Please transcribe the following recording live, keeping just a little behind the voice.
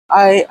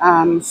I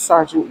am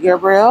Sergeant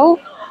Gabriel,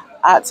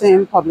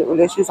 acting Public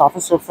Relations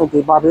Officer for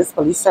the Barbados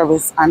Police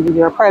Service, and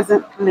we are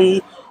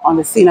presently on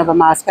the scene of a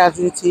mass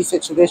casualty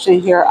situation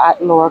here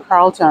at Lower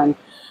Carlton.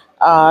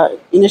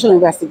 Initial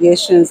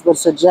investigations would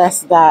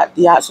suggest that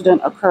the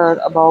accident occurred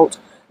about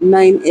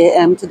 9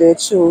 a.m. today,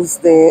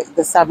 Tuesday,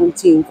 the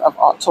 17th of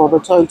October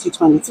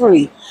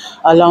 2023,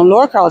 along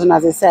Lower Carlton,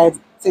 as I said,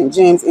 St.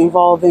 James,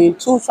 involving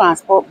two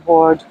transport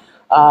board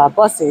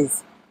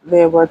buses.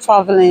 They were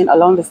traveling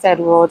along the said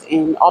road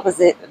in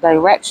opposite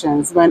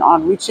directions when,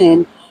 on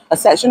reaching a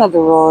section of the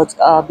road,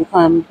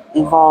 become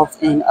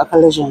involved in a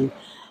collision.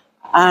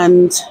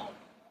 And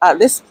at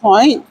this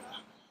point,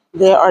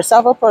 there are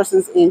several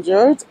persons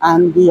injured,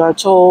 and we are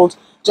told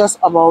just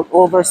about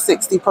over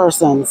 60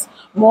 persons,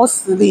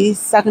 mostly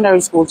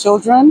secondary school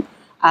children,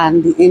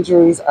 and the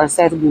injuries are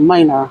said to be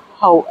minor.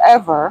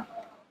 However,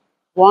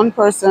 one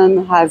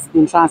person has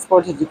been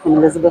transported to Queen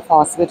Elizabeth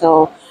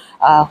Hospital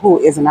who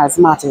is an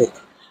asthmatic.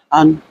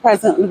 And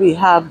presently we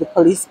have the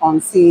police on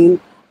scene,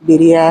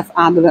 BDF,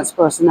 ambulance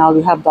personnel.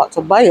 We have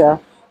Dr. Bayer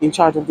in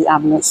charge of the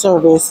ambulance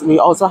service. We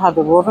also have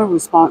the roving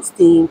response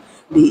team,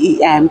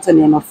 the EM, to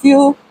name a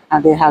few,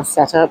 and they have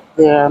set up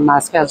their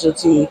mass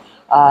casualty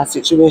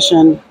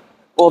situation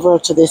over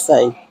to this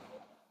side.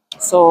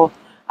 So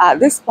at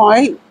this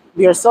point,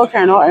 we are still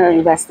carrying out our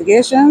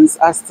investigations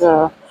as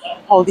to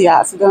how the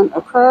accident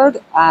occurred,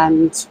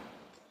 and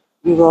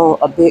we will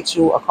update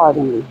you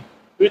accordingly.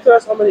 Can you tell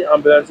us how many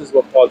ambulances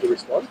were called to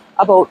respond?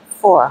 About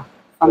 4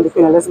 from the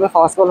Queen Elizabeth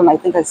Hospital, and I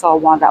think I saw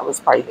one that was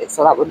private,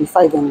 so that would be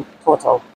 5 in total.